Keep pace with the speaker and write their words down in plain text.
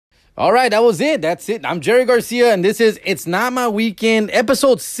All right, that was it. That's it. I'm Jerry Garcia, and this is It's Not My Weekend,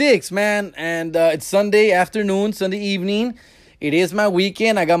 episode 6, man. And it's Sunday afternoon, Sunday evening. It is my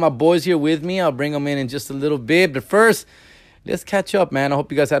weekend. I got my boys here with me. I'll bring them in just a little bit. But first, let's catch up, man. I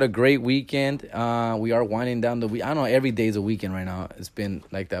hope you guys had a great weekend. We are winding down the week. I don't know, every day is a weekend right now. It's been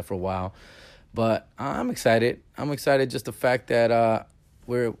like that for a while. But I'm excited. I'm excited just the fact that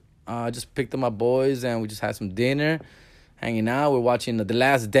we're just picked up my boys and we just had some dinner. Hanging out, we're watching The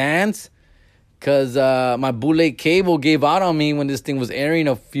Last Dance, because my bootleg cable gave out on me when this thing was airing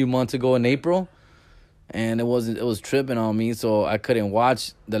a few months ago in April, and it was tripping on me, so I couldn't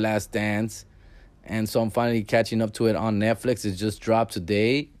watch The Last Dance, and so I'm finally catching up to it on Netflix. It just dropped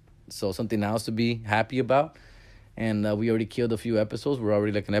today, so something else to be happy about, and we already killed a few episodes. We're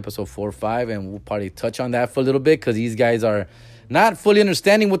already like in episode 4 or 5, and we'll probably touch on that for a little bit, because these guys are not fully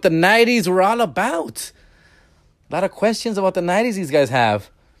understanding what the 90s were all about. A lot of questions about the 90s these guys have.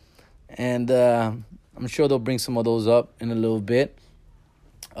 And I'm sure they'll bring some of those up in a little bit.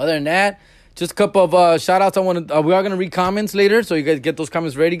 Other than that, just a couple of shout-outs. We are going to read comments later, so you guys get those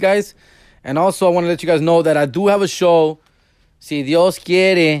comments ready, guys. And also, I want to let you guys know that I do have a show, Si Dios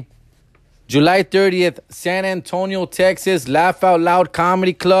quiere, July 30th, San Antonio, Texas, Laugh Out Loud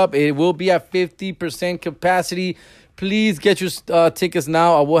Comedy Club. It will be at 50% capacity. Please get your tickets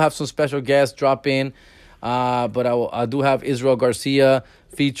now. I will have some special guests drop in. But I do have Israel Garcia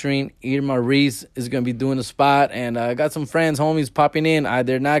featuring Irma Reese is going to be doing the spot. And I got some friends, homies popping in.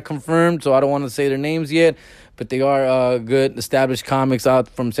 They're not confirmed, so I don't want to say their names yet. But they are good, established comics out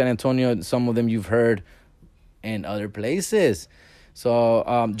from San Antonio. Some of them you've heard in other places.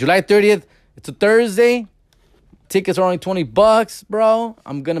 So July 30th, it's a Thursday. Tickets are only $20, bro.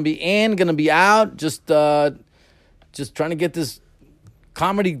 I'm going to be in, going to be out. Just trying to get this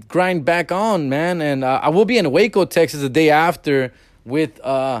comedy grind back on, man. And I will be in Waco, Texas the day after with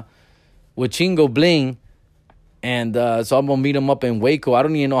Chingo Bling. And so I'm going to meet him up in Waco. I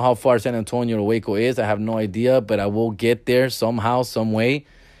don't even know how far San Antonio to Waco is. I have no idea, but I will get there somehow, some way.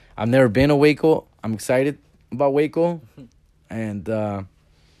 I've never been to Waco. I'm excited about Waco. And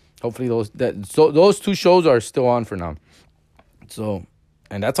hopefully those two shows are still on for now. So,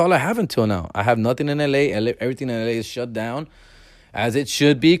 and that's all I have until now. I have nothing in LA. Everything in LA is shut down. As it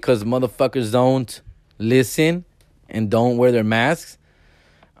should be, because motherfuckers don't listen and don't wear their masks.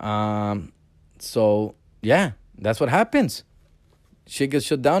 So, yeah, that's what happens. Shit gets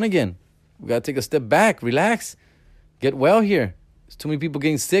shut down again. We got to take a step back, relax, get well here. There's too many people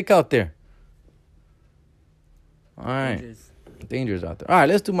getting sick out there. All right. Dangerous out there. All right,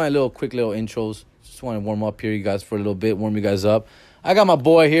 let's do my quick little intros. Just want to warm up here, you guys, for a little bit, warm you guys up. I got my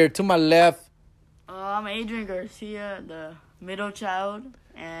boy here to my left. I'm Adrian Garcia, the middle child,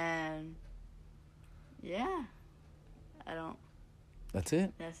 and yeah, That's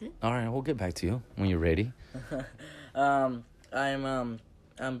it? That's it. All right, we'll get back to you when you're ready. I'm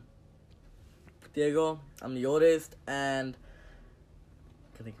Diego. I'm the oldest, and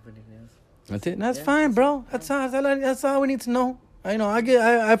can I think of anything else? That's it. That's fine, bro. That's all we need to know.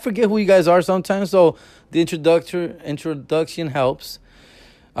 I forget who you guys are sometimes, so the introduction helps.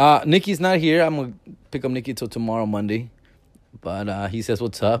 Nikki's not here. I'm gonna pick up Nikki till tomorrow, Monday. But he says,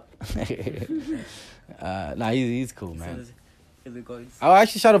 "What's up?" He's cool, man. I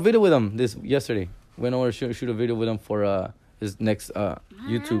actually shot a video with him yesterday. Went over to shoot a video with him for his next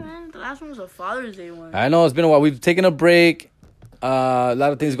YouTube. Man, the last one was a Father's Day one. I know, it's been a while. We've taken a break. A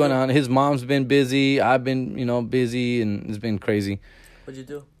lot of things going on. His mom's been busy. I've been, busy, and it's been crazy. What'd you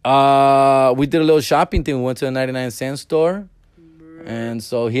do? We did a little shopping thing. We went to a 99-cent store. And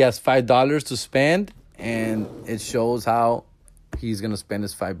so he has $5 to spend, and it shows how he's gonna spend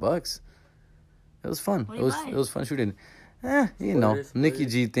his $5. It was fun. It was fun shooting. Nikki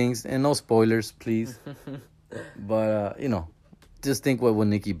G things, and no spoilers, please. But just think what will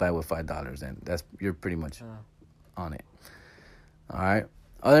Nikki buy with $5, and you're pretty much on it. All right.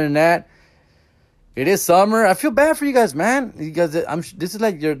 Other than that, it is summer. I feel bad for you guys, man. You guys, this is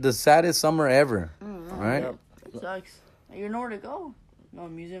like the saddest summer ever. All right. Yep. It sucks. You know where to go. No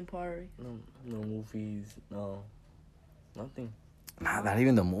amusement park. No movies. No. Nothing. Nah, not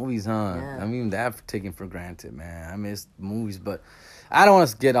even the movies, huh? Yeah. I mean, that taken for granted, man. I miss movies, but I don't want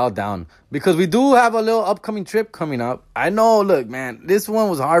to get all down because we do have a little upcoming trip coming up. I know, look, man, this one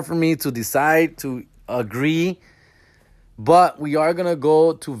was hard for me to decide to agree, but we are going to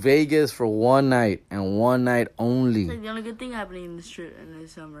go to Vegas for one night and one night only. It's like the only good thing happening in this trip in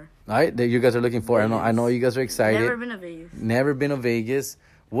this summer. All right, that you guys are looking for. Vegas. I know you guys are excited. Never been to Vegas. Never been to Vegas.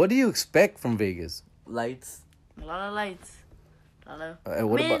 What do you expect from Vegas? Lights. A lot of lights.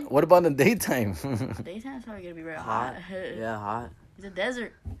 What about in the daytime? Daytime's probably gonna be very hot. Yeah, hot. It's a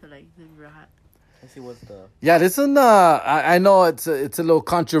desert. So like it's real hot. Let's see what's the. Yeah, this one. I know it's a little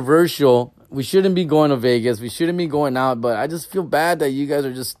controversial. We shouldn't be going to Vegas. We shouldn't be going out. But I just feel bad that you guys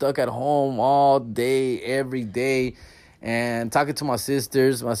are just stuck at home all day, every day, and talking to my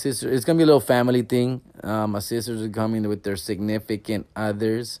sisters. My sister, it's gonna be a little family thing. My sisters are coming with their significant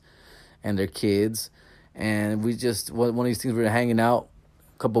others and their kids, and we just one of these things. We were hanging out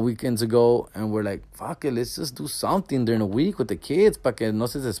a couple weekends ago, and we're like, "Fuck it, let's just do something during the week with the kids, para que no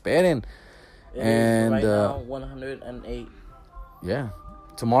se desesperen." It And, is right now 108. Yeah.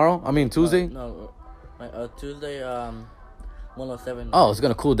 Tomorrow? I mean, Tuesday? No, Tuesday 107. Oh, it's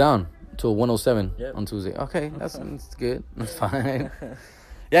going to cool down to 107 Yep. on Tuesday. Okay, that's good. That's fine.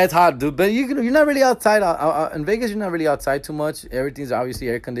 Yeah, it's hot, dude. But you're not really outside. In Vegas, you're not really outside too much. Everything's obviously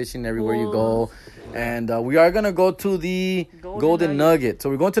air conditioned everywhere you go. And we are going to go to the Golden Nugget. So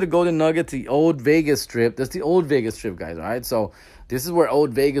we're going to the Golden Nugget, the old Vegas Strip. That's the old Vegas Strip, guys, all right? So this is where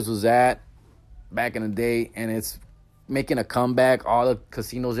old Vegas was at back in the day, and it's making a comeback. All the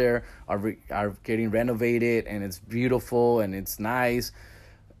casinos there are getting renovated, and it's beautiful and it's nice,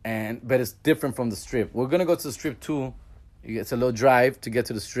 but it's different from the Strip. We're gonna go to the Strip too. It's a little drive to get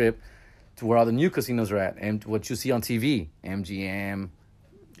to the Strip, to where all the new casinos are at, and what you see on TV, MGM,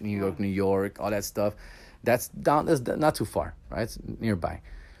 New York, all that stuff. That's not too far, right? It's nearby.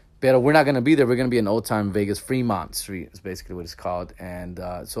 But we're not going to be there. We're going to be in Old Time Vegas. Fremont Street is basically what it's called. And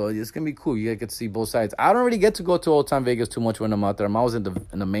so it's going to be cool. You get to see both sides. I don't really get to go to Old Time Vegas too much when I'm out there. I'm always in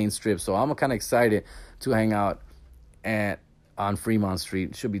the main strip. So I'm kind of excited to hang out on Fremont Street.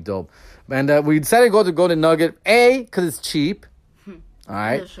 It should be dope. And we decided to go to Golden Nugget. because it's cheap. All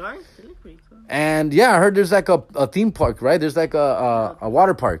right. The sharks, they look pretty cool. And yeah, I heard there's like a theme park, right? There's like a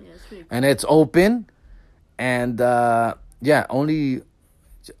water park. Yeah, it's pretty cool. And it's open. And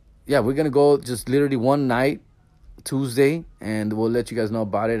we're going to go just literally one night, Tuesday, and we'll let you guys know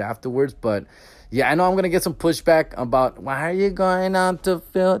about it afterwards. But, yeah, I know I'm going to get some pushback about, why are you going out to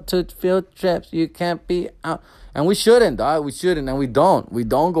field trips? You can't be out. And we shouldn't, dog. We shouldn't, and we don't. We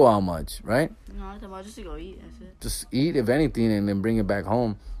don't go out much, right? No, I'm talking about just to go eat. That's it. Just eat, if anything, and then bring it back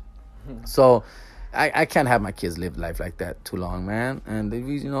home. So I can't have my kids live life like that too long, man. And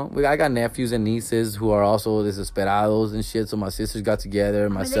I got nephews and nieces who are also desesperados and shit. So my sisters got together,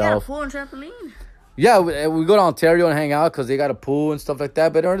 myself. They got a pool and trampoline. Yeah, we go to Ontario and hang out because they got a pool and stuff like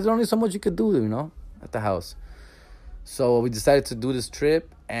that. But there's only so much you could do, at the house. So we decided to do this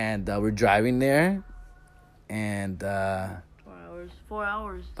trip, and we're driving there, and 4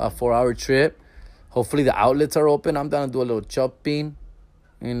 hours. a 4-hour trip. Hopefully the outlets are open. I'm down to do a little shopping.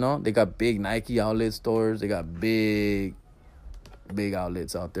 They got big Nike outlet stores. They got big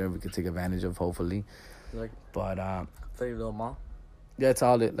outlets out there we could take advantage of, hopefully. But Say little mall. yeah, it's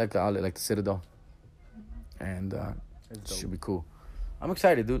outlet like the Citadel, and it should be cool. I'm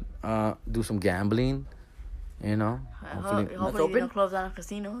excited, dude. Do some gambling, Hopefully, Hopefully you don't close down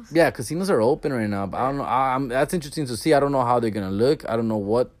casinos. yeah, casinos are open right now, but I don't know. That's interesting to see. I don't know how they're gonna look. I don't know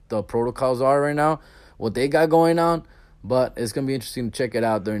what the protocols are right now, what they got going on. But it's going to be interesting to check it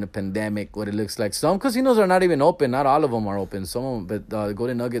out during the pandemic, what it looks like. Some casinos are not even open. Not all of them are open. Some of them, but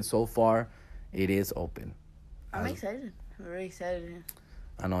Golden Nugget, so far, it is open. I'm excited. I'm very excited.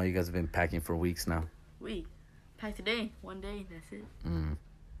 I know you guys have been packing for weeks now. Pack today. One day. That's it. I mean,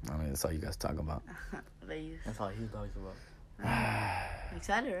 that's all you guys talk about. That's all he's talking about.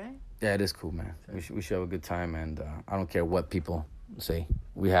 Excited, right? Yeah, it is cool, man. We should have a good time, and I don't care what people say.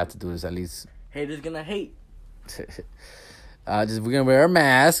 We have to do this at least. Haters gonna hate. We're gonna wear a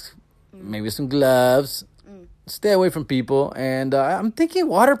mask, maybe some gloves, stay away from people, and I'm thinking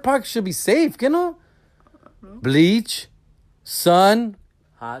water parks should be safe, bleach, sun,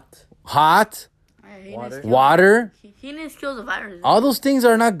 Hot. water. Heat kills the virus. All those things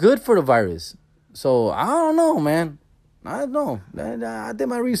are not good for the virus. So I don't know, man. I don't know. I did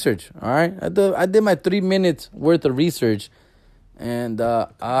my research. All right, I did my 3 minutes worth of research. And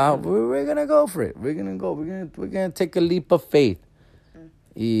we're gonna go for it. We're gonna take a leap of faith.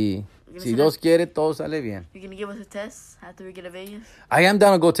 Y si Dios quiere, todo sale bien. You gonna give us a test after we get to Vegas? I am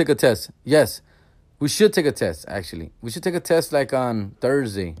down to go take a test. Yes, we should take a test. Actually, we should take a test like on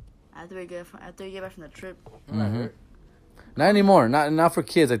Thursday. After we get back from the trip. Not anymore. Not for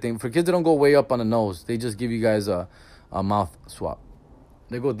kids. I think for kids they don't go way up on the nose. They just give you guys a mouth swab.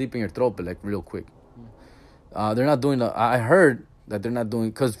 They go deep in your throat, but like real quick. They're not doing I heard that they're not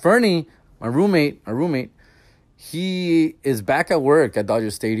doing, because Fernie, my roommate, he is back at work at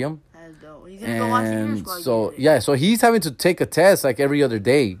Dodger Stadium. That's dope. He's gonna go watch the And Squad so game. yeah, so he's having to take a test like every other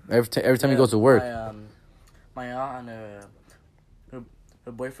day, every time he goes to work. My aunt and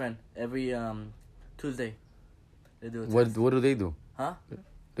her boyfriend every Tuesday they do a test. What do they do? Huh?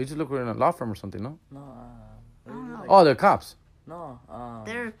 They just look in a law firm or something, no? No, I don't know. Oh, they're cops. no,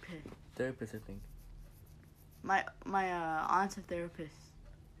 Therapist. therapist, I think. My aunt's a therapist.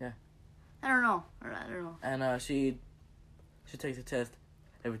 Yeah. I don't know. I don't know. And she takes a test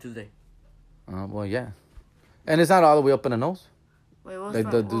every Tuesday. Well, yeah. And it's not all the way up in the nose? Wait, what's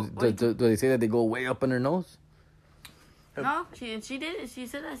Like, wrong? do they say that they go way up in their nose? No, she did it. She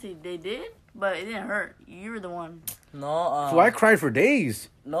said that they did, but it didn't hurt. You were the one. No, So I cried for days.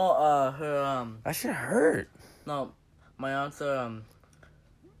 no, her That shit hurt. no, my aunt's the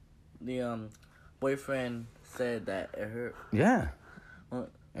boyfriend said that it hurt. Yeah. What?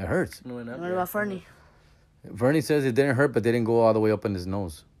 It hurts. What What about Fernie? Vernie says it didn't hurt, but they didn't go all the way up in his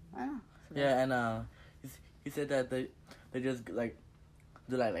nose. I know. Yeah, and he said that they just like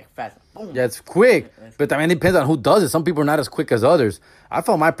do like fast. Boom. Yeah, it's quick. Yeah, it's But I mean, it depends on who does it. Some people are not as quick as others. I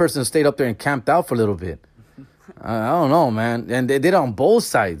felt my person stayed up there and camped out for a little bit. I don't know, man. And they did it on both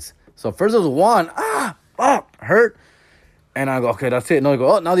sides. So first it was one, hurt. And I go, okay, that's it. No, I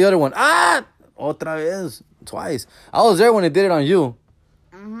go, oh, now the other one, otra vez, twice. I was there when they did it on you.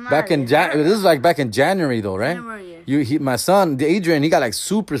 Back in this is like back in January though, right? January, My son, Adrian, he got like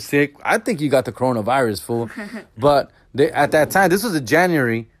super sick. I think you got the coronavirus, fool. But at that time, this was in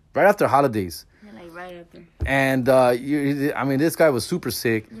January, right after holidays. Yeah, like right up there. And this guy was super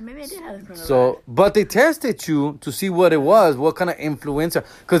sick. Yeah, maybe I did have the coronavirus. So, but they tested you to see what it was, what kind of influenza,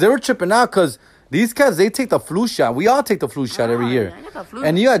 because they were tripping out. Because these cats, they take the flu shot. We all take the flu shot every year. Yeah, I got the flu.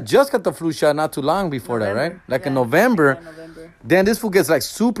 And you had just got the flu shot not too long before that, right? Like in November. Yeah, November. Then this fool gets like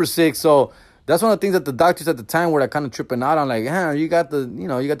super sick. So that's one of the things that the doctors at the time were like kind of tripping out on. Like, you got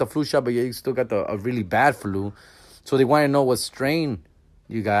the flu shot, but you still got a really bad flu. So they wanted to know what strain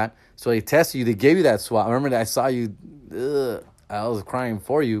you got. So they tested you. They gave you that swab. I remember that I saw you. I was crying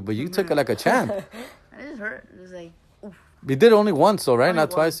for you, but you took it like a champ. It just hurt. It was like, oof. We did it only once, though, right? Only Not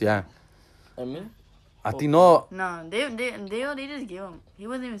once. twice. Yeah. I mean, I think no. No, they just gave him. He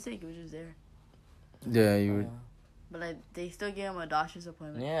wasn't even sick. He was just there. Yeah, you. But like they still gave him a doctor's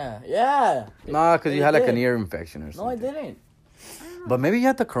appointment. yeah. Nah, because you They had like an did. ear infection or No, I something. didn't. But maybe you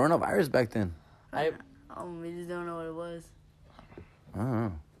had the coronavirus back then. We just don't know what it was. I don't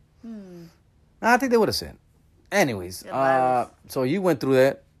know. Hmm. I think they would have said. Anyways, Yeah, virus. so you went through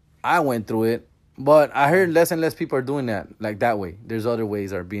that. I went through it. But I heard less and less people are doing that like that way. There's other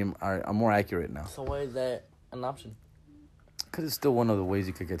ways are more accurate now. So why is that an option? Because it's still one of the ways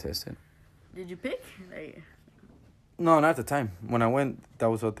you could get tested. Did you pick? Like, No, not at the time. When I went,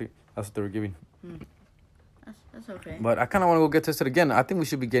 that's what they were giving. that's okay. But I kind of want to go get tested again. I think we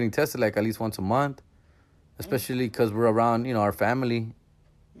should be getting tested like at least once a month. Especially because we're around, our family.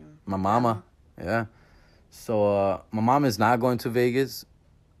 Yeah. My mama. Yeah. So my mom is not going to Vegas.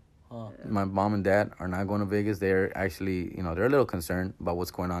 My mom and dad are not going to Vegas. They're actually, they're a little concerned about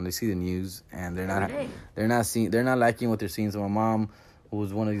what's going on. They see the news and they're not liking what they're seeing. So my mom,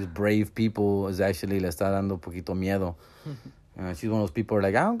 who's one of these brave people, is actually le está dando poquito miedo. She's one of those people who are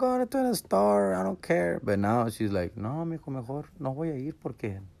like, I'm going to the store, I don't care. But now she's like, no, mijo, mejor no voy a ir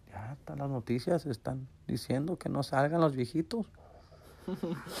porque ya las noticias están diciendo que no salgan los viejitos.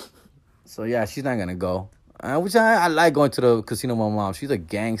 So yeah, she's not gonna go. Which I like going to the casino with my mom. She's a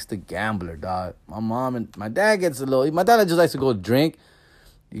gangster gambler, dog. My mom and my dad my dad just likes to go drink.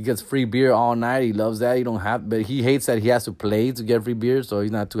 He gets free beer all night. He loves that. But he hates that he has to play to get free beer, so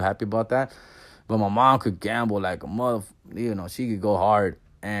he's not too happy about that. But my mom could gamble like a mother, she could go hard.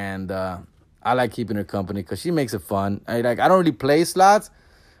 And I like keeping her company because she makes it fun. I don't really play slots,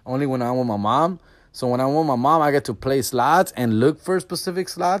 only when I'm with my mom. So when I'm with my mom, I get to play slots and look for specific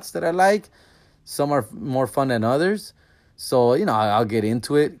slots that I like. Some are more fun than others. So, I'll get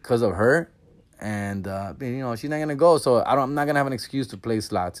into it because of her. And, she's not going to go. So I'm not going to have an excuse to play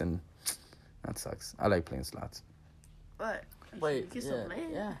slots. And that sucks. I like playing slots. But Wait, you can still play.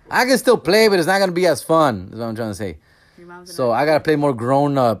 yeah. I can still play, but it's not going to be as fun, is what I'm trying to say. Your mom's So I got to play more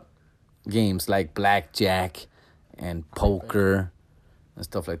grown-up games like blackjack and poker and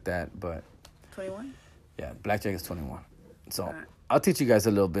stuff like that. But 21. yeah, blackjack is 21. So Alright. I'll teach you guys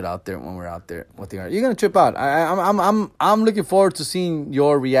a little bit out there when we're out there what they are. You're gonna trip out. I'm looking forward to seeing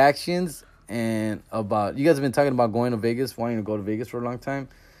your reactions and about you guys have been talking about going to Vegas, wanting to go to Vegas for a long time,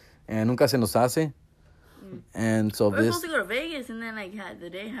 and nunca se nos hace. And so We're this supposed to go to Vegas, and then the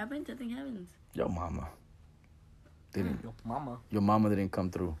day happens. Nothing happens. your mama didn't Mama. your mama didn't come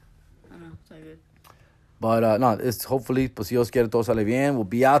through. I know. It's not good. But no, it's hopefully pues si Dios quiere todo sale bien. We'll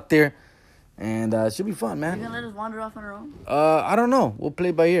be out there. And it should be fun, You man. gonna let us wander off on our own? I don't know. We'll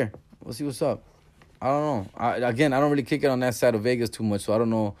play by ear. We'll see what's up. I don't know. I don't really kick it on that side of Vegas too much, so I don't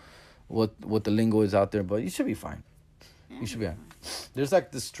know what the lingo is out there. But you should be fine. Yeah. You should be alright. There's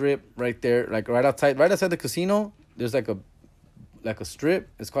like the strip right there, like right outside the casino. There's like a strip.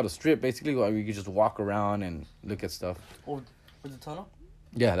 It's called a strip, basically, where you can just walk around and look at stuff. Oh, with the tunnel?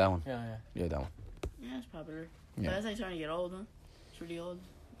 Yeah, that one. Yeah. That one. Yeah, it's popular. Yeah. But that's like starting to get old, huh? It's really old.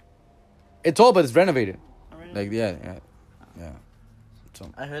 It's old, but it's renovated. Already. Like yeah. So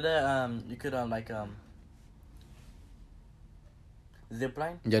I heard that you could zip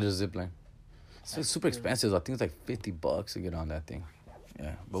line. yeah, there's a zip line. So it's super expensive. I think it's like $50 to get on that thing.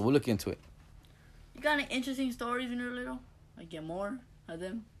 Yeah, but we'll look into it. You got any interesting stories when you were little? Like get more of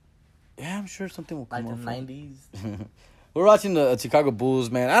them? Yeah, I'm sure something will Like come the up. 90s. We're watching the Chicago Bulls,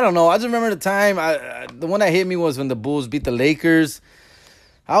 man. I don't know. I just remember the time. The one that hit me was when the Bulls beat the Lakers.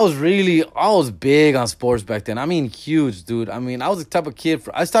 I was big on sports back then. I mean, huge, dude. I mean, I was the type of kid.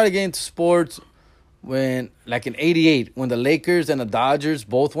 I started getting into sports when, like in '88, when the Lakers and the Dodgers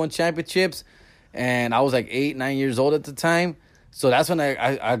both won championships, and I was like 8, 9 years old at the time. So that's when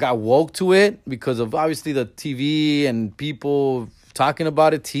I got woke to it because of obviously the TV and people talking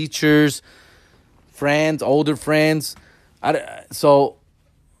about it, teachers, friends, older friends. I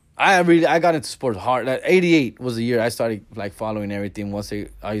got into sports hard. That '88 was the year I started like following everything once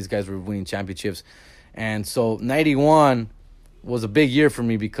all these guys were winning championships. And so '91 was a big year for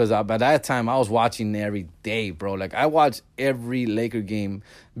me because by that time I was watching every day, bro. Like I watched every Laker game.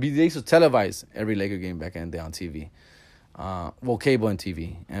 They used to televise every Laker game back in the day on TV. Cable and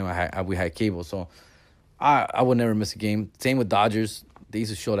TV. And we had cable. So I would never miss a game. Same with Dodgers. They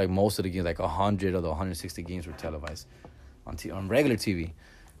used to show like most of the games, like 100 of the 160 games were televised on regular TV.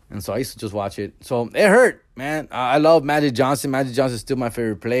 And so I used to just watch it. So it hurt, man. I love Magic Johnson. Magic Johnson is still my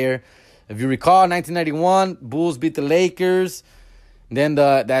favorite player. If you recall, 1991, Bulls beat the Lakers. Then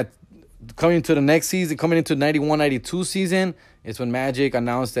that coming into the next season, coming into 91-92 season, is when Magic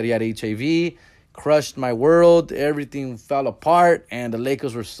announced that he had HIV, crushed my world. Everything fell apart, and the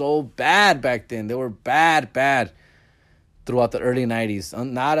Lakers were so bad back then. They were bad throughout the early 90s.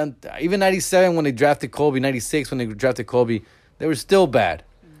 Even 97 when they drafted Kobe, 96 when they drafted Kobe, they were still bad.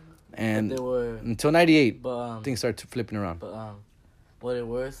 And they were, until 98, but things started flipping around. But what it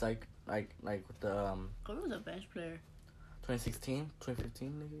was like with the Kobe was a bench player. 2016,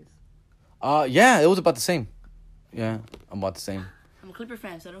 2015 niggas. Yeah, it was about the same. Yeah, about the same. I'm a Clipper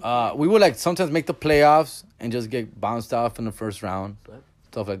fan, so I don't care. We would like sometimes make the playoffs and just get bounced off in the first round. Swept?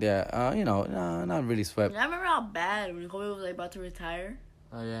 Stuff like that. Not really swept. I remember how bad when Kobe was like about to retire.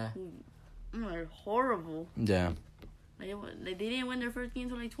 Oh yeah. Like horrible. Yeah. They didn't win their first game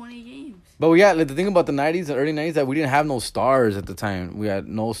until like 20 games. But we got like the thing about the 90s, the early 90s, that we didn't have no stars at the time. We had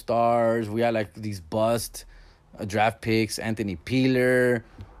no stars. We had like these bust draft picks, Anthony Peeler,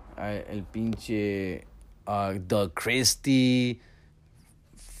 El Pinche, Doug Christie.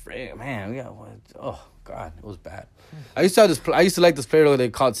 Man, we got what? Oh God, it was bad. I used to like this player they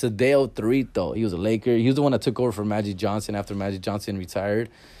called Sadeo Torito. He was a Laker. He was the one that took over for Magic Johnson after Magic Johnson retired.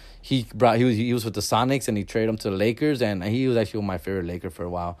 He was with the Sonics and he traded him to the Lakers, and he was actually my favorite Laker for a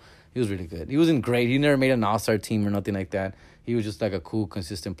while. He was really good. He wasn't great. He never made an all-star team or nothing like that. He was just like a cool,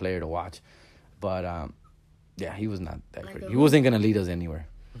 consistent player to watch. But yeah, he was not that great. He wasn't gonna lead us anywhere.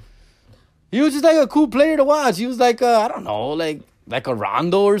 He was just like a cool player to watch. He was like I don't know, like a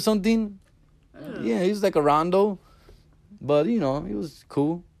Rondo or something. Yeah, he was like a Rondo, but he was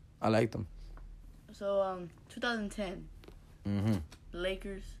cool. I liked him. So 2010,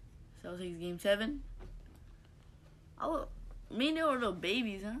 Lakers. Celtics game 7. Me and they were little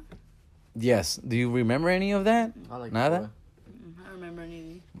babies, huh? Yes. Do you remember any of that? I like Nada? I don't remember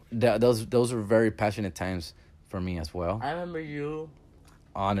anything. Those were very passionate times for me as well. I remember you.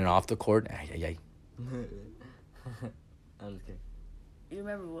 On and off the court. Ay, ay, ay. I'm just kidding. You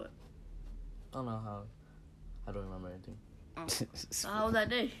remember what? I don't know how. I don't remember anything. So how was that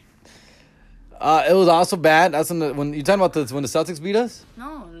day? It was also bad. That's when you're talking about when the Celtics beat us.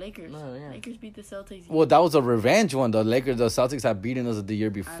 No, Lakers. No, yeah. Lakers beat the Celtics. Well, that was a revenge one. The Celtics had beaten us the year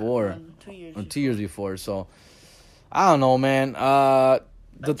before, 2 years. or 2 years before. So I don't know, man.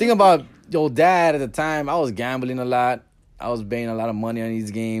 The thing about your dad at the time, I was gambling a lot. I was betting a lot of money on these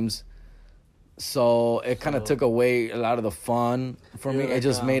games. So it kind of took away a lot of the fun for me. Like, It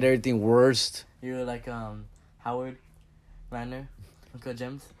just made everything worse. You were like Howard Reiner, Uncle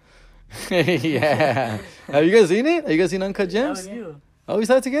Gems. Yeah. Have you guys seen it? Have you guys seen Uncut That Gems? was you. Oh, we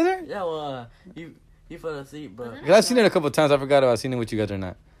saw it together? Yeah, well, you fell asleep, but Because I've seen it a couple of times. I forgot if I've seen it with you guys or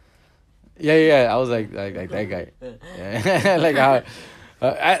not. Yeah. I was like that guy. Yeah. Like how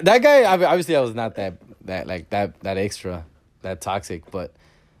that guy. Obviously, I was not that extra, that toxic. But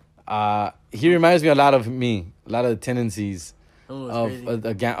he reminds me a lot of me. A lot of the tendencies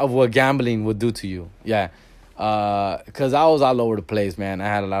of what gambling would do to you. Yeah. Because I was all over the place, man. I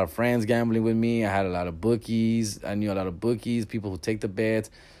had a lot of friends gambling with me. I had a lot of bookies. I knew a lot of bookies, people who take the bets.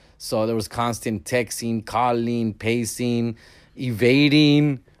 So there was constant texting, calling, pacing,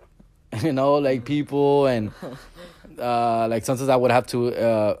 evading, like people. And like sometimes I would have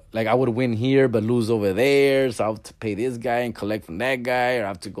to, like I would win here but lose over there. So I have to pay this guy and collect from that guy, or I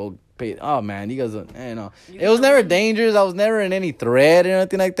have to go pay. Oh, man, you guys, it was never dangerous. I was never in any threat or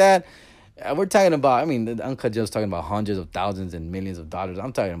anything like that. We're talking about, the Uncle Joe's talking about hundreds of thousands and millions of dollars.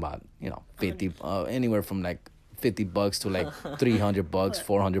 I'm talking about, 50, anywhere from like $50 to like $300,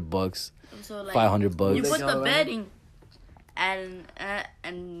 $400, So like $500. you put the betting and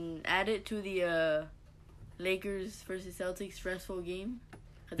add it to the Lakers versus Celtics stressful game.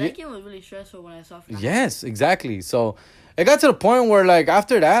 'Cause that game was really stressful when I saw. Yes, exactly. So it got to the point where like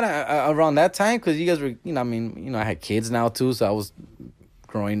after that, around that time, because you guys were, I had kids now too, so I was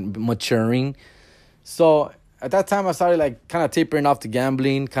maturing. So at that time I started like kind of tapering off the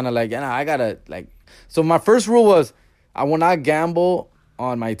gambling, kind of like, I gotta like, so my first rule was I will not gamble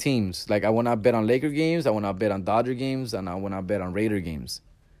on my teams. Like I will not bet on Laker games, I will not bet on Dodger games, and I will not bet on Raider games.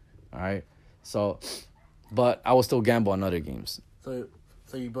 All right. So, but I will still gamble on other games. So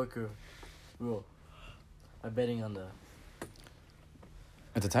you broke your rule by betting on the.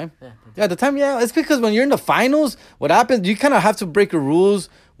 At the time? Yeah. Yeah, at the time, yeah. It's because when you're in the finals, what happens, you kind of have to break your rules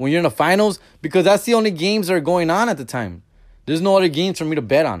when you're in the finals because that's the only games that are going on at the time. There's no other games for me to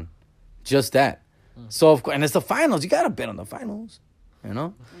bet on. Just that. So, of course, and it's the finals. You got to bet on the finals,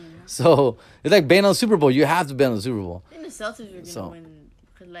 So, it's like betting on the Super Bowl. You have to bet on the Super Bowl. I think the Celtics are going to win.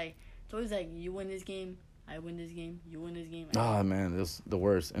 Because, like, it's always like, you win this game, I win this game, you win this game. Oh, man, that's the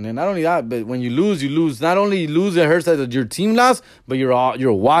worst. And then not only that, but when you lose, you lose. Not only you lose, it hurts that your team lost, but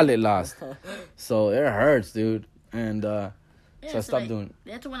your wallet lost. So it hurts, dude. And so I stopped doing it.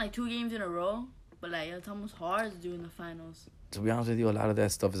 They have to win like 2 games in a row, but like it's almost hard to do in the finals. To be honest with you, a lot of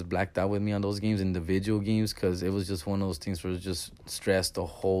that stuff is blacked out with me on those games, individual games, because it was just one of those things where it was just stressed. The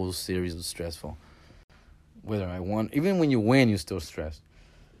whole series was stressful. Whether I won, even when you win, you're still stressed.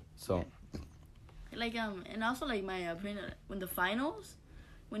 So. Yeah. Like and also like my opinion, when the finals,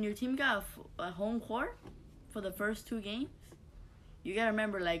 when your team got a home court for the first 2 games, you gotta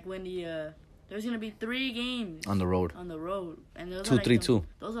remember like when there's gonna be 3 games on the road, and those 2, 3, 2.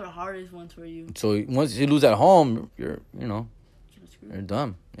 Those are the hardest ones for you. So once you lose at home, you're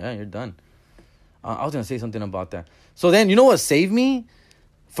done. Yeah, you're done. I was gonna say something about that. So then, you know what saved me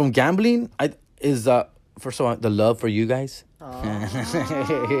from gambling? First of all, the love for you guys.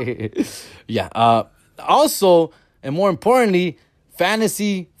 Yeah. Also, and more importantly,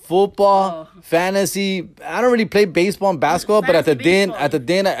 fantasy football, fantasy. I don't really play baseball and basketball, but at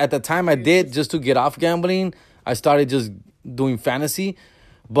the time I did, just to get off gambling. I started just doing fantasy,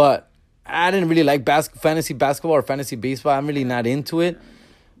 but I didn't really like fantasy basketball or fantasy baseball. I'm really not into it.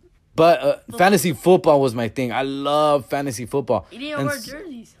 But fantasy football was my thing. I love fantasy football. You didn't wear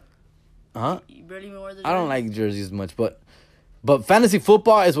jerseys. Huh? You barely even wear the jerseys. I don't like jerseys much, but fantasy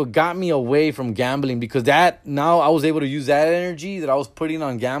football is what got me away from gambling, because now I was able to use that energy that I was putting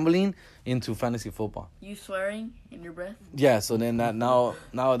on gambling into fantasy football. You swearing in your breath? Yeah, so then now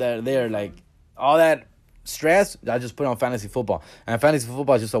that they're like all that stress, I just put on fantasy football. And fantasy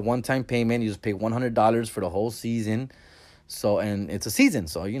football is just a one-time payment. You just pay $100 for the whole season. So, and it's a season.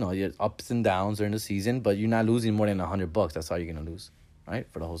 So, your ups and downs during the season, but you're not losing more than $100. That's all you're going to lose, right?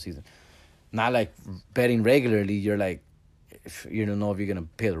 For the whole season. Not like betting regularly. You're like, if you don't know if you're going to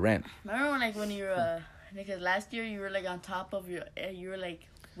pay the rent. Remember when you were, because last year you were like on top of you were like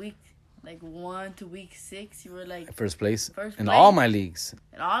week 1 to week 6. You were like first place in all my leagues.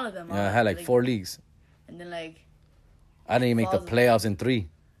 In all of them. Yeah, I had like 4 leagues. And then I didn't even make the playoffs in 3.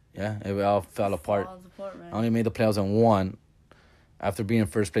 Yeah, it all fell apart. I only made the playoffs in 1 after being in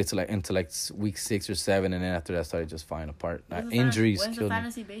first place into week 6 or 7, and then after that I started just falling apart. Injuries killed me. When's the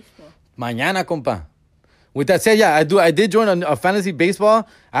fantasy baseball? Mañana, compa. With that said, yeah, I did join a fantasy baseball.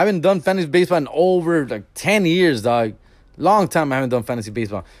 I haven't done fantasy baseball in over 10 years, dog. Long time I haven't done fantasy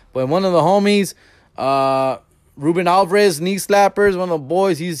baseball. But one of the homies, Ruben Alvarez, knee slappers, one of the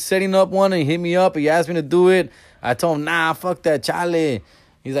boys, he's setting up one and he hit me up. He asked me to do it. I told him, nah, fuck that, chale.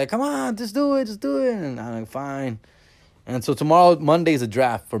 He's like, come on, just do it. And I'm like, fine. And so tomorrow, Monday, is a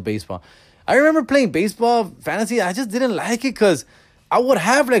draft for baseball. I remember playing baseball, fantasy. I just didn't like it because I would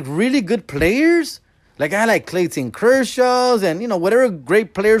have really good players. Like I had Clayton Kershaw's and, whatever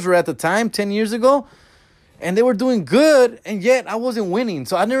great players were at the time 10 years ago. And they were doing good, and yet I wasn't winning.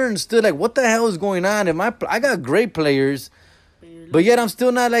 So I never understood, what the hell is going on? I got great players, but yet I'm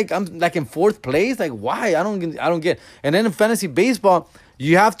still not, I'm in 4th place. Why? I don't get. And then in fantasy baseball,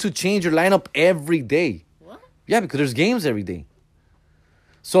 you have to change your lineup every day. What? Yeah, because there's games every day.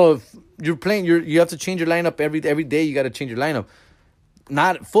 So if you're playing, you have to change your lineup every day. You got to change your lineup.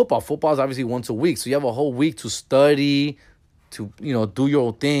 Not football. Football is obviously once a week, so you have a whole week to study, to do your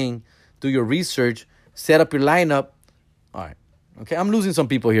own thing, do your research, set up your lineup. All right, okay. I'm losing some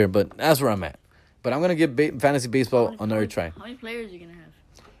people here, but that's where I'm at. But I'm gonna give fantasy baseball another try. How many players are you gonna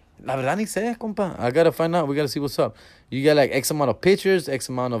have? La verdad ni sé, compa. I gotta find out. We gotta see what's up. You get like X amount of pitchers, X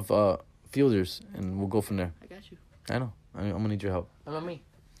amount of fielders, and we'll go from there. I got you. I know. I'm gonna need your help. What about me?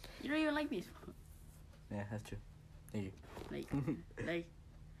 You don't even like baseball. Yeah, that's true. Thank you.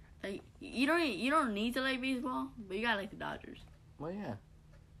 Like you don't need to like baseball, but you gotta like the Dodgers. Well, yeah.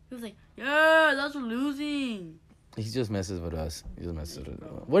 He was like, yeah, that's losing. He just messes with us. He just messes with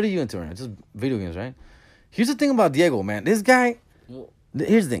us. What are you into right now? Just video games, right? Here's the thing about Diego, man. This guy.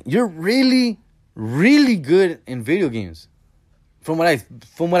 Here's the thing. You're really, really good in video games. From what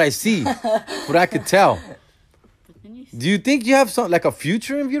I see, what I could tell. Do you think you have like a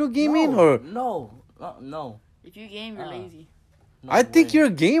future in video gaming or no? If you game, you're lazy. No I think way. you're a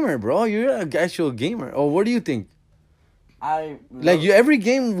gamer, bro. You're an actual gamer. Or what do you think? Like Every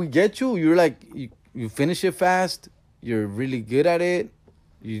game we get you're like you finish it fast. You're really good at it.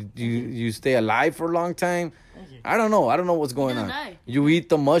 You stay alive for a long time. I don't know what's going on. Die. You eat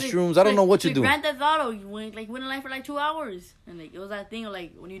the mushrooms. I don't know what you do. Grand Theft Auto, you went alive for like 2 hours, and like it was that thing of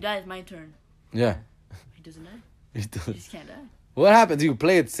like when you die, it's my turn. Yeah. He doesn't die. You He do. just can't die. What happens? Do you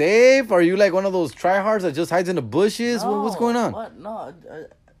play it safe? Or are you like one of those tryhards that just hides in the bushes? No, What's going on? What? No,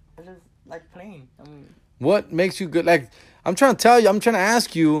 I just like playing. I mean, What makes you good? Like, I'm trying to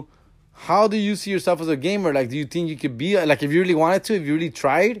ask you, how do you see yourself as a gamer? Like, do you think you could be, like, if you really wanted to, if you really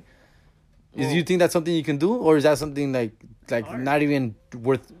tried, do you think that's something you can do? Or is that something like not even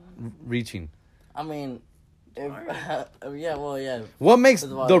worth reaching? I mean, if yeah, well, yeah, What makes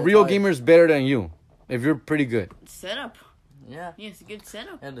That's why the it's real hard. gamers better than you? If you're pretty good. Setup. yeah. Yeah, it's a good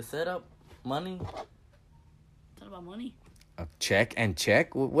setup. Yeah, the setup, money. It's all about money. Check.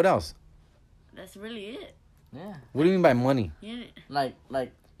 What else? That's really it. Yeah, What do you mean by money? Yeah.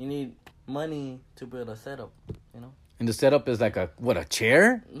 like you need money to build a setup. You know. And the setup is like a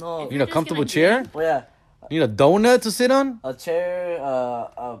chair? No. You need a just comfortable gonna chair? Well, yeah, You need a donut to sit on? a chair,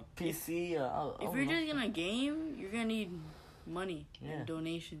 a PC. If you're just gonna game, you're gonna need money Yeah. and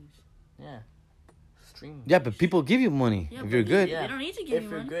donations. yeah, stream. Yeah, but people give you money Yeah, if but you're good. They don't need to give If you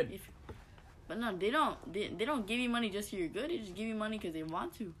you're money. good. But no, they don't. They don't give you money just so you're good. They just give you money because they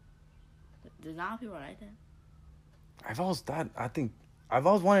want to. There's not people like that. I've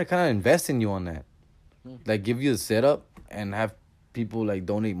always wanted to kind of invest in you on that. Like, give you a setup and have people, like,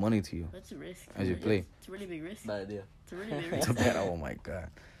 donate money to you. That's a risk. As you play. It's a really big risk. Bad idea. It's a really big It's risk. a bad, oh, my God.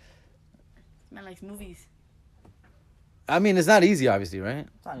 Man likes movies. I mean, it's not easy, obviously, right?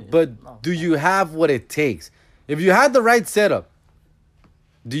 It's not easy. But No. do you have what it takes? If you had the right setup,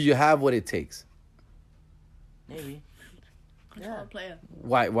 do you have what it takes? Maybe. Control Yeah. player.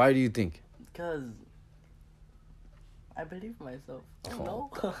 Why do you think? Because I believe in myself. Oh. No.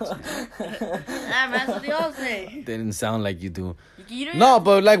 Ah, man, that's what they all say. They didn't sound like you do. You don't No,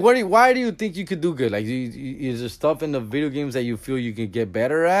 but like, why do you think you could do good? Like, is there stuff in the video games that you feel you can get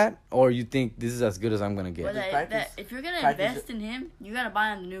better at, or you think this is as good as I'm gonna But get? practice- if you're gonna practice invest in him, you gotta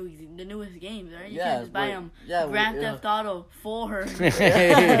buy him the newest games, right? You Yeah, can't just buy but- him yeah, Grand yeah. Theft Auto 4.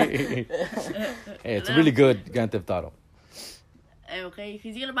 Hey, it's a really good Grand Theft Auto. Okay,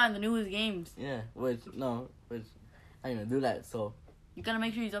 because you gotta buy him the newest games. Yeah, which I'm gonna do that. So You gotta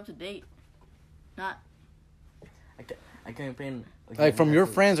make sure he's up to date. Not I can't play. Like, from your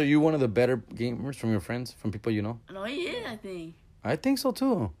friends, are you one of the better gamers? From your friends, from people you know? no, he is. I think I think so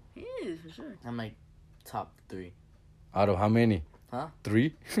too. he is for sure. I'm like top 3. Out of how many? Huh?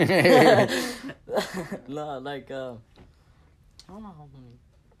 3? No, like I don't know how many.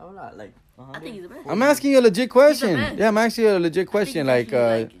 How a lot, like I think he's the best. I'm asking you a legit question. best. Yeah, I'm asking you a legit I think question. he's Like,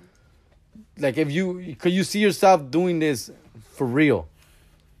 actually, like if could you see yourself doing this for real,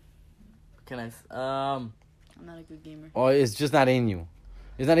 Can I? I'm not a good gamer. or it's just not in you?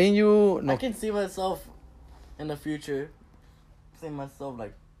 It's not in you. I No. can see myself in the future. See myself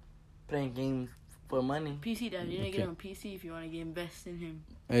like playing games for money. PC, Dad. You need to Okay. get him a PC if you want to get invest in him.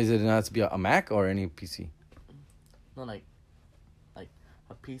 Is it not to be a Mac or any PC? No, like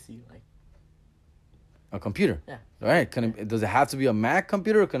a PC, like A computer. Yeah. All right. Does it have to be a Mac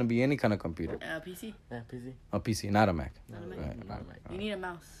computer, or can it be any kind of computer? PC. yeah, PC. A PC, not a Mac. Not a Mac. Right, Not a Mac. You need a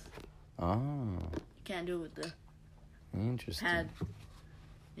mouse. Oh, You can't do it with the interesting. pad.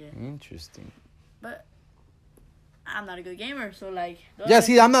 Interesting. But I'm not a good gamer, so like. Yeah,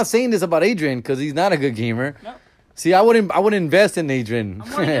 see, I'm not saying this about Adrian because he's not a good gamer. No. See, I wouldn't invest in Adrian. I'm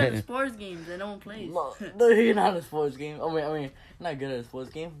more good at sports games that no one plays. No, you're not a sports game. I mean, not good at a sports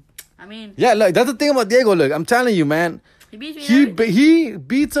game. I mean, Yeah, look, that's the thing about Diego. Look, I'm telling you, man. he beats me. in everything. He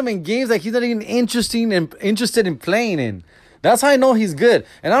beats him in games like he's not even interested in playing in. That's how I know he's good.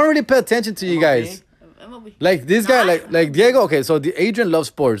 And I don't really pay attention to you guys. MLB. Like this guy, like Diego. Okay, so Adrian loves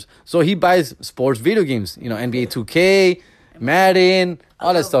sports, so he buys sports video games. You know, NBA 2K, Madden,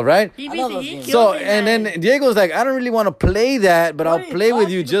 all that stuff, right? He I beats love me. those He games. kills So me in and Madden. then Diego's like, I don't really want to play that, but What I'll are you play with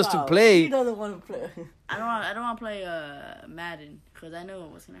you talking just to about? He play. doesn't want to play. I don't want to play Madden because I know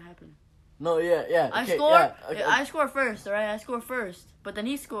what's gonna happen. No, yeah. I okay, score. Yeah, okay. I score first, all right. I score first, but then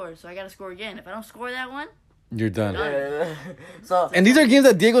he scores, so I gotta score again. If I don't score that one, You're done. Yeah. So And these are games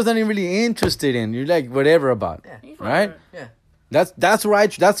that Diego's not even really interested in. You're like whatever about, he's right? whatever. yeah. That's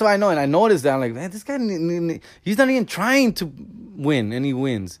right. That's what I know, and I noticed that. I'm like, man, this guy, he's not even trying to win, and he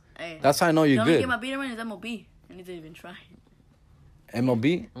wins. Hey, That's how I know the you're only good. game I beat him in is MLB, and he didn't even try.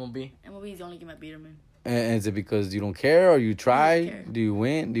 MLB, MLB. MLB is the only game I beat him in. and is it because you don't care or you try? care. Do you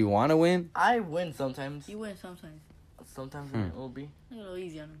win? Do you want to win? I win sometimes. He wins sometimes. Sometimes in MLB. Take it a little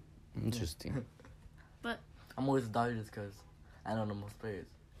easy on him. Interesting. But I'm always Dodgers because I don't know most players.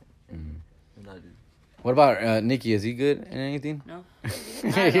 Mhm. Dodgers. What about Nikki? Is he good in anything? no,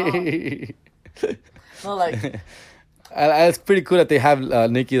 not at all. No, like It's pretty cool that they have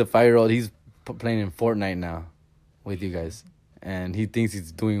Nikki, the 5-year-old. He's playing in Fortnite now with you guys, and he thinks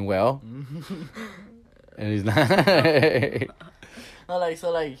he's doing well, and he's not. no, like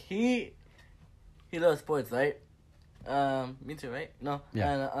so, like he loves sports, right? Me too, right? No,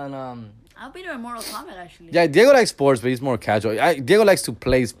 Yeah. and I'll beat him in Mortal Kombat actually. Yeah, Diego likes sports, but he's more casual. Diego likes to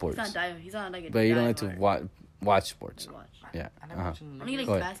play He's sports, not die. He's not like a. but you don't like to diehard. watch sports. Watch. Yeah. I never Uh-huh. watched him. Only like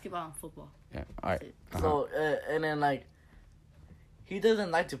Go ahead. basketball and football. Yeah. All right. That's it. Uh-huh. So and then like he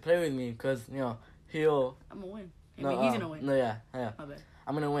doesn't like to play with me because he'll I'm gonna win. I no mean, he's gonna win. no yeah My bad.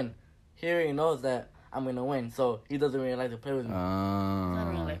 I'm gonna win. He already knows that I'm gonna win, so he doesn't really like to play with me.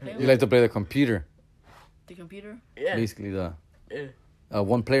 really like playing You like to play the computer, The computer. yeah, basically the yeah,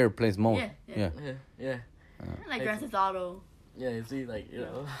 one player plays most. Yeah, Yeah. yeah. yeah, yeah, I like Grand Theft Auto. yeah. You see, like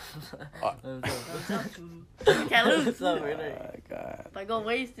Can't lose. So, Oh my God. If I go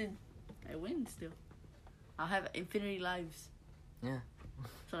wasted, I win still. I'll have infinity lives. Yeah.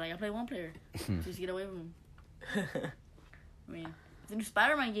 So like I play one player, just get away from him. I mean, the new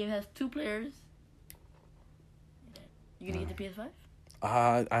Spider-Man game has 2 players. You gonna get the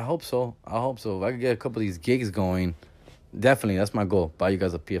PS5? I hope so. If I could get a couple of these gigs going, definitely that's my goal. Buy you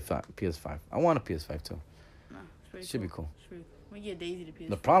guys a PS5. I want a PS5 too. No, it's pretty Should cool. be cool. It's pretty cool. We get Daisy to PS5.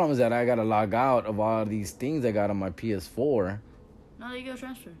 The problem is that I gotta log out of all these things I got on my PS4. No, they go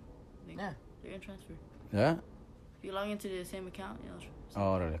transfer. Yeah. They're gonna transfer. Yeah. If you log into the same account, yeah,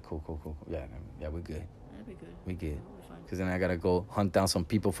 Oh, right. Cool. Yeah, we're good. that'd be good. We good. That'd be fine. Cause then I gotta go hunt down some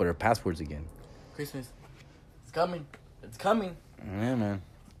people for their passwords again. Christmas, it's coming. It's coming. Yeah, man.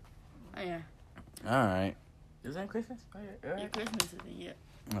 Oh yeah, All right. Is that Christmas? Oh, yeah. yeah, Christmas is it? Yeah.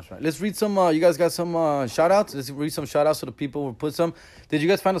 That's right. Let's read some. You guys got some shout outs? Let's read some shout outs to the people who put some. Did you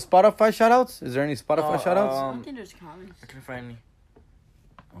guys find the Spotify shout outs? Is there any Spotify shout outs? I don't think there's comments. I couldn't find any.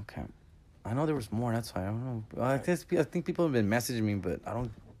 Okay. I know there was more. That's why I don't know. I think people have been messaging me, but I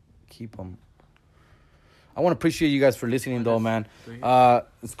don't keep them. I want to appreciate you guys for listening, though, man.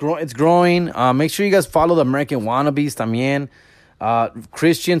 It's growing. Make sure you guys follow the American Wannabes también.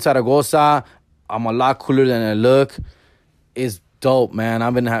 Christian Zaragoza. I'm a lot cooler than I look. It's dope, man.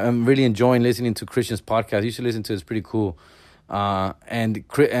 I'm really enjoying listening to Christian's podcast. You should listen to it. It's pretty cool. And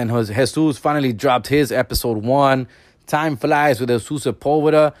Jesus finally dropped his episode 1. Time Flies with Jesus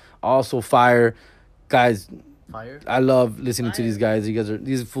Sepulveda. Also fire. Guys, Fire. I love listening to these guys.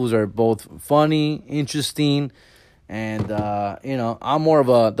 These fools are both funny, interesting, and I'm more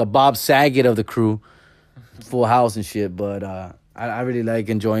of the Bob Saget of the crew, Full House and shit. But I really like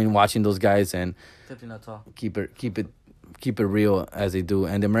enjoying watching those guys and Except you're not tall. keep it real as they do.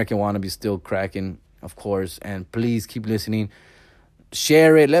 And the American Wannabe still cracking, of course. And please keep listening,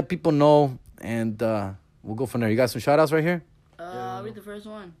 share it, let people know, and we'll go from there. You got some shout outs right here? I'll read the first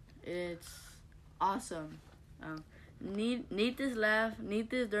one. It's awesome. Need this laugh. Need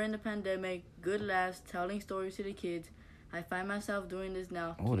this during the pandemic. Good laughs. Telling stories to the kids. I find myself doing this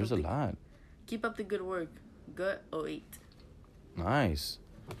now. Oh, there's a lot. Keep up the good work. Good 08. Nice.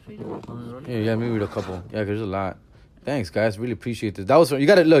 Read it. Yeah, you gotta maybe read a couple. Yeah, 'cause there's a lot. Thanks, guys. Really appreciate this. That was you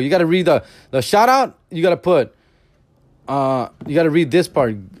gotta look. You gotta read the shout out. You gotta put. You gotta read this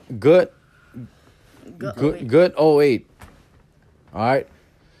part. Good. Good. 08. All right.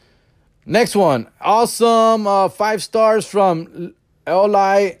 Next one. Awesome. 5 stars from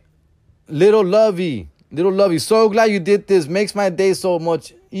Li Little Lovey. Little Lovey, so glad you did this. Makes my day so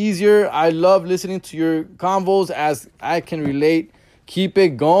much easier. I love listening to your convos as I can relate. Keep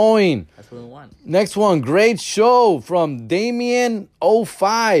it going. That's what we want. Next one, great show from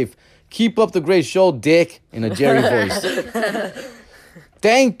Damien05. Keep up the great show, Dick, in a Jerry voice.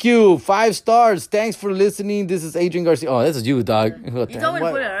 Thank you. 5 stars. Thanks for listening. This is Adrian Garcia. Oh, this is you, dog. You told me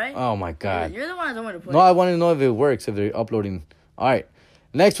to put it, right? Oh, my God. You're the one that told me to put it. No, I want to know if it works, if they're uploading. All right.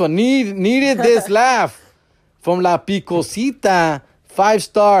 Next one. Needed this laugh from La Picosita. 5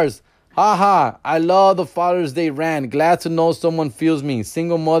 stars. Haha. I love the Father's Day rant. Glad to know someone feels me.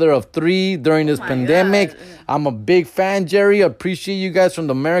 Single mother of 3 during this my pandemic. God. I'm a big fan, Jerry. Appreciate you guys from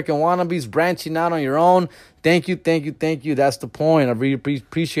the American Wannabes branching out on your own. Thank you. That's the point. I really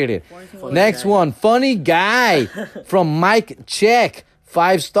appreciate it. Funny Next guy. one. Funny guy from Mike Check.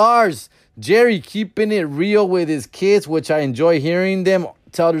 5 stars. Jerry keeping it real with his kids, which I enjoy hearing them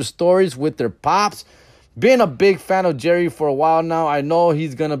tell their stories with their pops. Been a big fan of Jerry for a while now. I know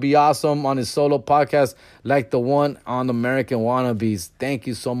he's going to be awesome on his solo podcast like the one on American Wannabes. Thank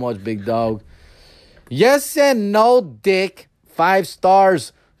you so much, big dog. Yes and no, Dick. 5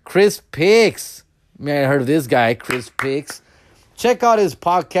 stars. Chris Picks. Man, I heard of this guy, Chris Picks. Check out his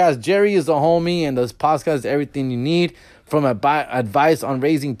podcast. Jerry is a homie, and this podcast is everything you need. From advice on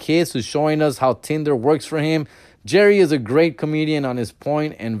raising kids to showing us how Tinder works for him. Jerry is a great comedian on his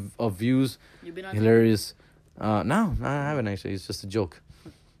point and of views. You been on Hilarious. No, I haven't actually. It's just a joke.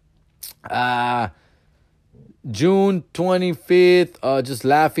 June 25th, just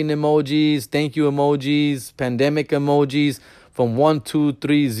laughing emojis. Thank you emojis. Pandemic emojis from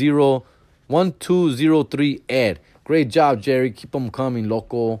 1203 Ed. Great job, Jerry. Keep them coming,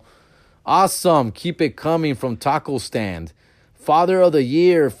 loco. Awesome. Keep it coming from Taco Stand. Father of the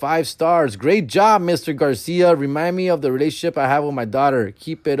Year, 5 stars. Great job, Mr. Garcia. Remind me of the relationship I have with my daughter.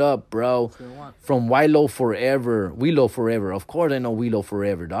 Keep it up, bro. From Wilo Forever. Wilo Forever. Of course I know Wilo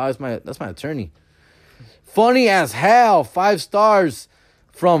Forever, dog. That's my attorney. Funny as hell, 5 stars.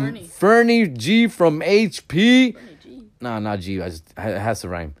 From Fernie G from HP. No, not G. It has to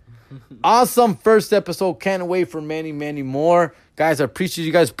rhyme. Awesome first episode. Can't wait for many, many more. Guys, I appreciate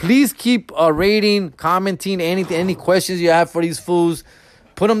you guys. Please keep rating, commenting, any questions you have for these fools.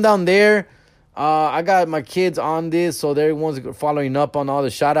 Put them down there. I got my kids on this, so they're the ones following up on all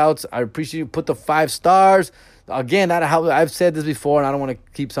the shout-outs. I appreciate you. Put the 5 stars. Again, that helps. I've said this before, and I don't want to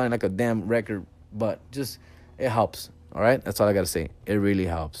keep sounding like a damn record, but just it helps. All right? That's all I got to say. It really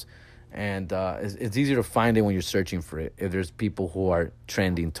helps. And it's easier to find it when you're searching for it if there's people who are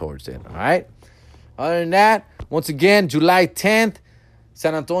trending towards it. All right? Other than that, once again, July 10th,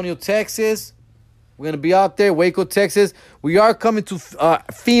 San Antonio, Texas. We're going to be out there, Waco, Texas. We are coming to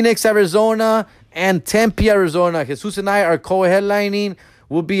Phoenix, Arizona, and Tempe, Arizona. Jesus and I are co-headlining.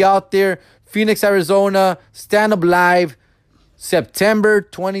 We'll be out there, Phoenix, Arizona, stand-up live, September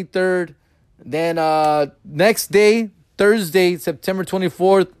 23rd. Then next day, Thursday, September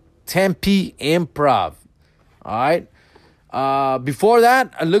 24th, Tempe Improv. All right? Before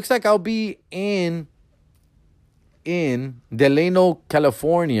that, it looks like I'll be in Delano,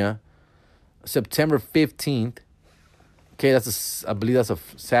 California, September 15th. Okay, I believe that's a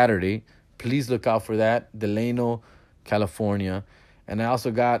Saturday. Please look out for that. Delano, California. And I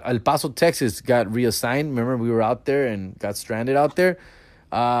also got El Paso, Texas got reassigned. Remember, we were out there and got stranded out there.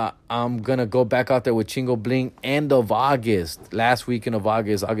 I'm going to go back out there with Chingo Bling end of August. Last weekend of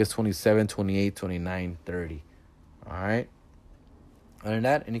August 27, 28, 29, 30. All right? Other than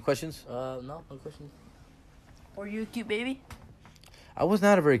that, any questions? No questions. Were you a cute baby? I was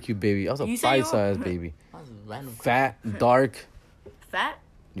not a very cute baby. I was a You said you bite-sized were? baby. That was random. Fat, dark. Fat?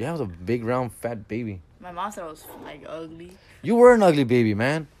 Yeah, I was a big, round, fat baby. My mom said I was like ugly. You were an ugly baby,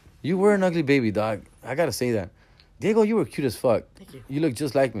 man. You were an ugly baby, dog. I got to say that. Diego, you were cute as fuck. Thank you. You look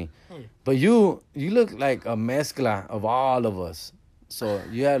just like me. Hey. But you look like a mezcla of all of us. So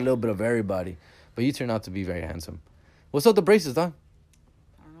you had a little bit of everybody. But you turned out to be very handsome. What's up with the braces, dog?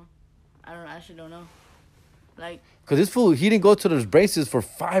 I actually don't know. Like Because this fool, he didn't go to those braces for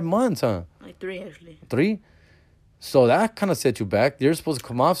 5 months, huh? 3 actually. 3? So that kind of set you back. They're supposed to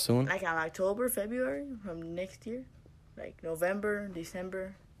come off soon. Like on October, February from next year. Like November,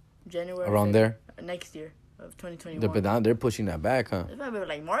 December, January. Around there? Next year of 2021. They're pushing that back, huh? It's probably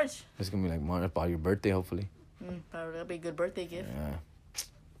like March. It's going to be like March, about your birthday, hopefully. Probably that'll be a good birthday gift. Yeah.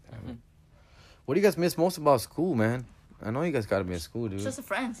 What do you guys miss most about school, man? I know you guys got to be in school, dude. It's just the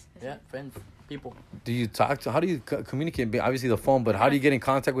friends. Yeah, friends, people. Do you talk to... How do you communicate? Obviously the phone, but how do you get in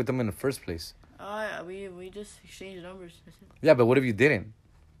contact with them in the first place? Yeah, we just exchange numbers. That's it. Yeah, but what if you didn't?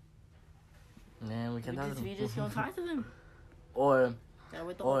 Man, we can talk to We them. just don't talk to them. Or Yeah,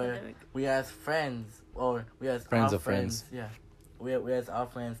 with the whole Or pandemic. we ask friends, or we ask Friends our of friends. Yeah, we ask our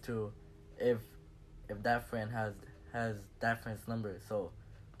friends too, if that friend has that friend's number. So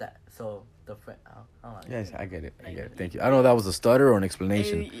the friend. I don't know. Yes, I get it. Thank you. I don't know if that was a stutter or an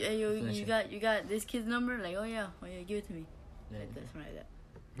explanation. Hey, you got this kid's number? Like, oh yeah, give it to me. Yeah, Like this, right? That.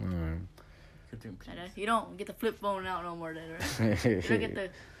 Alright. You don't get the flip phone out no more, then, right? You don't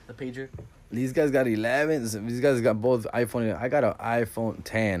get the pager. These guys got 11s. These guys got both iPhone. I got an iPhone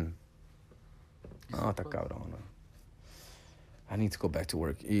 10. Oh, está cabrón. I need to go back to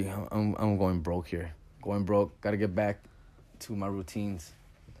work. Yeah, I'm going broke here. Going broke. Got to get back to my routines.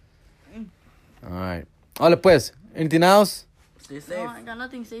 All right. Hola, pues. Anything else? Stay safe. No, I got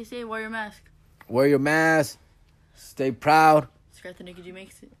nothing. Stay safe. Wear your mask. Wear your mask. Stay proud. Subscribe to Nikki G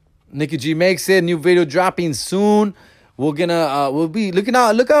Makes It. Nikki G Makes It. New video dropping soon. We'll be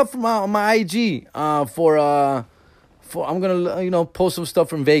look out for my IG for I'm gonna post some stuff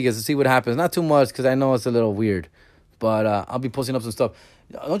from Vegas and see what happens. Not too much because I know it's a little weird, but I'll be posting up some stuff.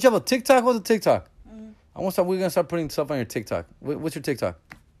 Don't you have a TikTok? What's a TikTok? Mm-hmm. We're gonna start putting stuff on your TikTok. What's your TikTok?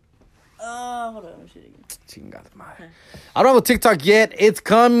 Hold on. Shit again. Chingada madre. I don't have a TikTok yet. It's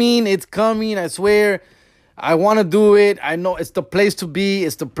coming. I swear. I want to do it. I know it's the place to be.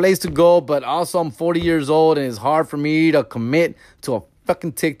 It's the place to go. But also, I'm 40 years old, and it's hard for me to commit to a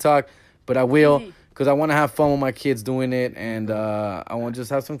fucking TikTok. But I will, because I want to have fun with my kids doing it, and I want to just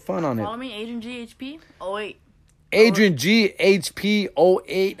have some fun on it. Follow me, Adrian GHP 08. Adrian GHP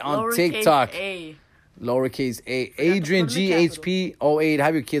 08 on Lowercase TikTok. A. Lowercase A. Adrian put 'em in GHP 08.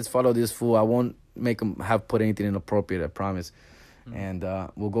 Have your kids follow this fool. I won't make them have put anything inappropriate, I promise. And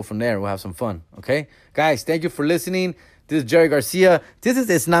we'll go from there. We'll have some fun. Okay? Guys, thank you for listening. This is Jerry Garcia.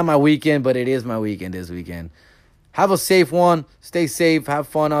 It's not my weekend, but it is my weekend this weekend. Have a safe one. Stay safe. Have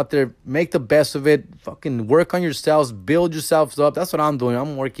fun out there. Make the best of it. Fucking work on yourselves. Build yourselves up. That's what I'm doing.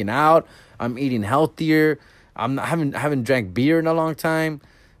 I'm working out. I'm eating healthier. I haven't drank beer in a long time.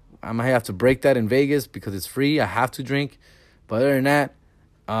 I might have to break that in Vegas because it's free. I have to drink. But other than that,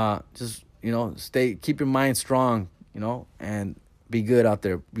 just, keep your mind strong, and be good out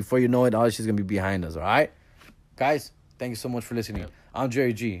there. Before you know it, all this shit's going to be behind us, all right? Guys, thank you so much for listening. I'm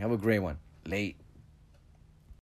Jerry G. Have a great one. Late.